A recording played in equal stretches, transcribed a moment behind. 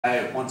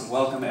I want to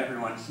welcome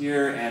everyone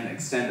here and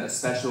extend a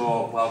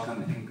special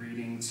welcome and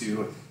greeting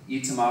to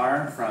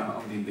Itamar from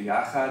Omdim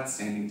B'Yachad,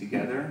 Standing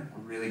Together.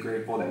 We're really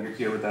grateful that you're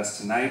here with us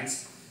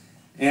tonight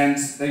and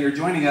that you're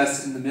joining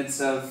us in the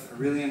midst of a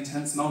really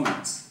intense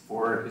moment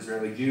for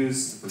Israeli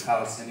Jews, for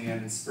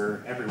Palestinians,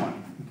 for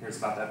everyone who cares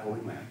about that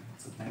holy land.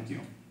 So thank you.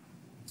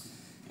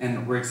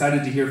 And we're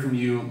excited to hear from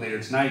you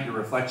later tonight, your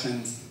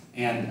reflections,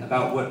 and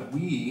about what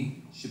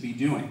we should be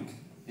doing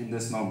in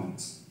this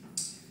moment.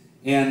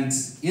 And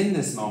in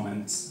this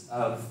moment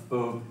of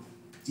both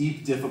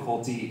deep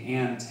difficulty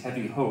and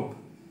heavy hope,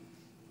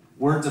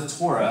 words of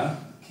Torah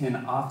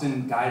can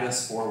often guide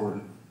us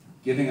forward,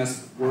 giving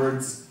us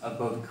words of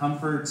both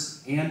comfort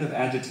and of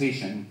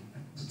agitation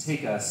to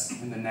take us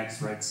in the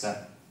next right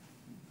step.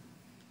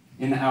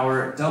 In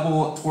our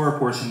double Torah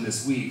portion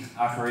this week,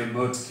 Acharei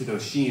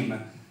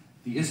Mot-K'doshim,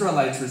 the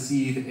Israelites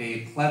receive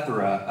a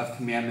plethora of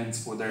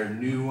commandments for their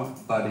new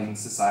budding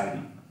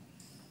society.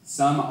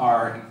 Some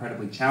are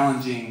incredibly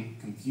challenging,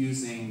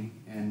 confusing,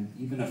 and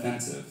even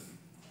offensive.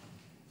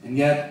 And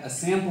yet, a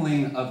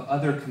sampling of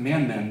other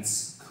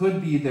commandments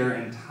could be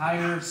an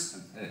entire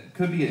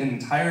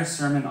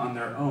sermon on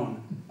their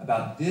own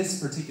about this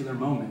particular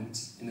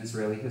moment in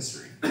Israeli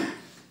history.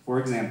 For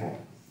example,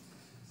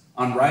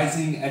 on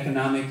rising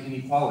economic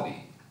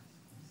inequality,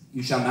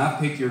 you shall not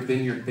pick your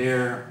vineyard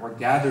bare or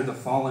gather the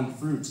fallen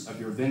fruit of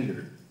your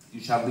vineyard. You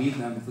shall leave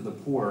them for the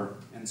poor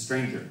and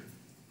stranger.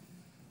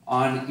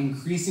 On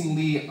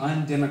increasingly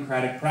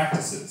undemocratic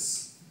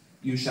practices,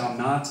 you shall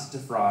not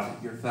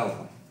defraud your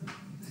fellow.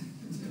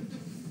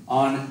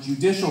 On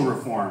judicial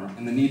reform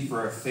and the need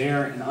for a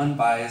fair and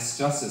unbiased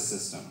justice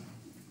system,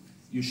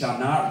 you shall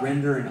not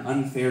render an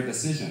unfair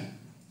decision.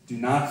 Do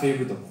not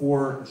favor the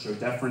poor or show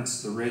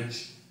deference to the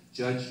rich.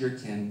 Judge your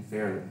kin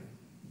fairly.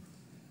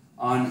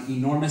 On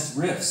enormous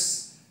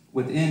rifts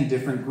within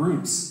different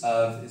groups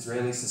of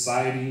Israeli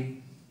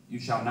society, you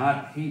shall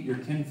not hate your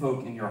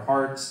kinfolk in your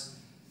heart,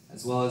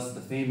 as well as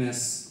the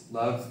famous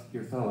love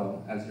your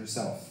fellow as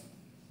yourself.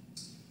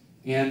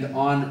 And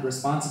on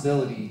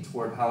responsibility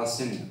toward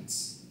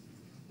Palestinians,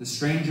 the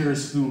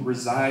strangers who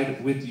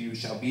reside with you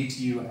shall be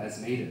to you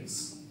as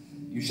natives.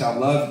 You shall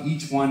love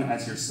each one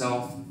as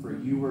yourself, for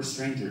you were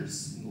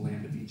strangers in the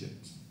land of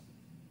Egypt.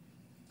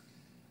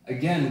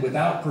 Again,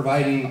 without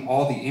providing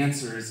all the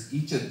answers,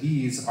 each of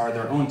these are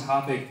their own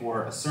topic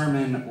for a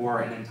sermon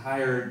or an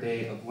entire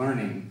day of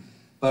learning.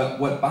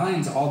 But what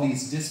binds all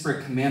these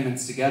disparate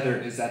commandments together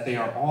is that they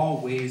are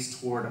all ways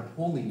toward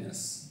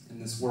holiness in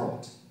this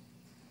world.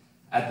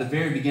 At the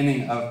very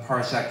beginning of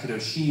Parashat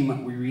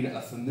K'doshim, we read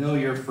a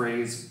familiar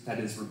phrase that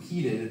is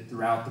repeated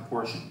throughout the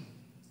portion.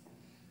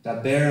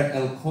 Daber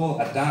el kol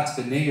adat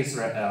b'nei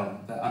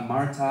Yisrael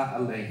ve'amarta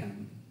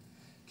aleihem.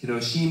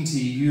 K'doshim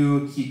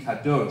tiyu ki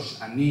kadosh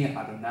ani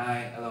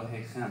Adonai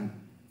Elohechem.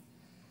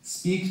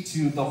 Speak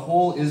to the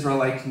whole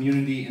Israelite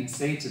community and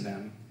say to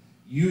them,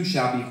 you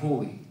shall be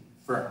holy,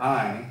 for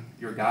I,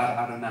 your God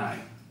Adonai,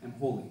 am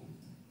holy.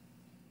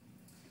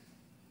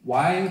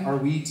 Why are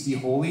we to be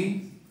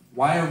holy?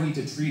 Why are we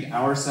to treat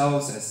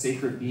ourselves as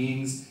sacred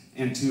beings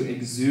and to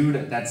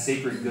exude that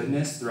sacred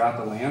goodness throughout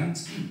the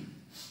land?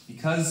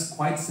 Because,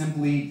 quite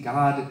simply,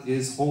 God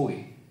is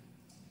holy.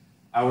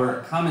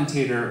 Our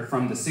commentator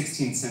from the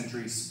 16th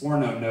century,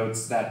 Sforno,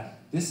 notes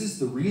that this is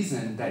the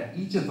reason that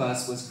each of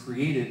us was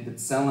created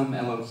B'Tselem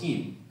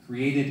Elohim,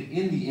 created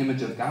in the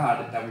image of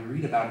God that we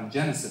read about in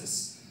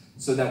Genesis,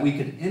 so that we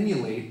could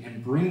emulate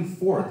and bring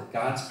forth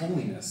God's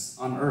holiness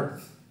on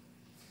earth.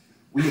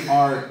 We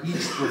are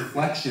each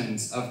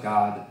reflections of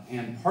God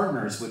and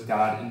partners with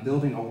God in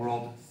building a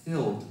world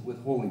filled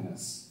with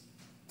holiness.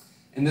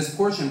 And this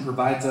portion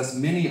provides us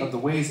many of the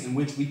ways in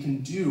which we can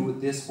do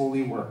this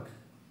holy work.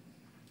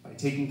 By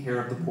taking care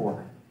of the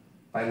poor,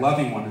 by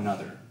loving one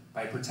another,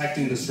 by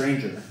protecting the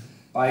stranger,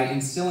 by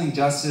instilling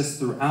justice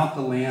throughout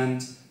the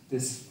land,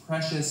 this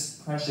precious,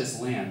 precious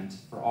land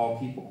for all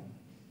people.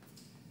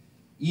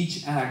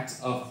 Each act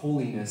of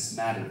holiness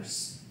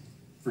matters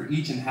for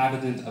each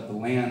inhabitant of the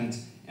land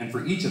and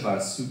for each of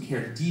us who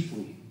care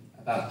deeply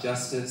about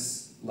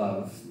justice,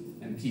 love,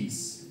 and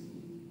peace.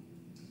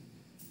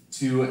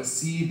 To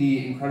see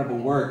the incredible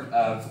work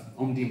of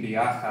Omdim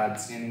B'Yachad,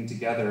 Standing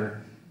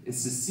Together,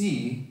 is to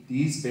see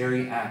these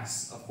very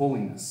acts of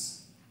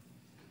holiness,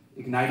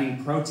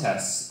 igniting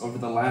protests over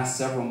the last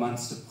several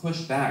months to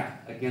push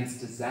back against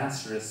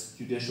disastrous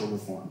judicial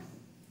reform,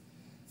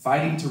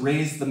 fighting to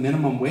raise the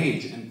minimum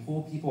wage and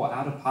pull people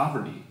out of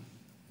poverty,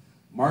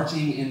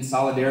 marching in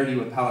solidarity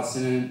with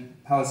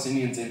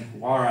Palestinians in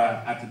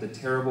Huwara after the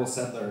terrible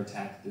settler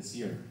attack this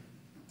year.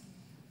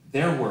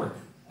 Their work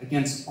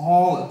against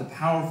all of the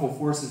powerful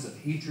forces of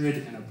hatred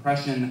and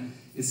oppression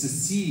is to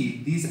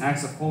see these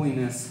acts of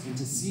holiness and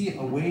to see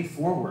a way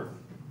forward.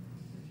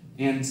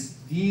 And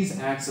these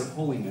acts of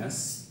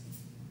holiness,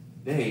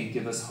 they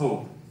give us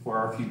hope for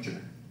our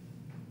future.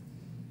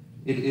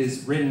 It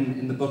is written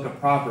in the book of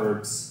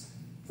Proverbs,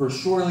 for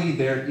surely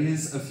there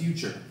is a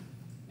future,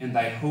 and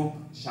thy hope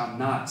shall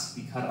not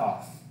be cut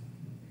off.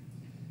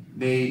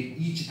 May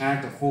each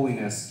act of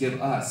holiness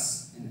give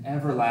us an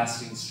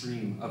everlasting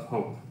stream of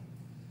hope.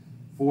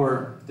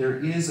 For there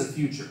is a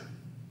future,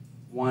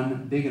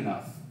 one big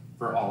enough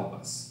for all of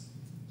us.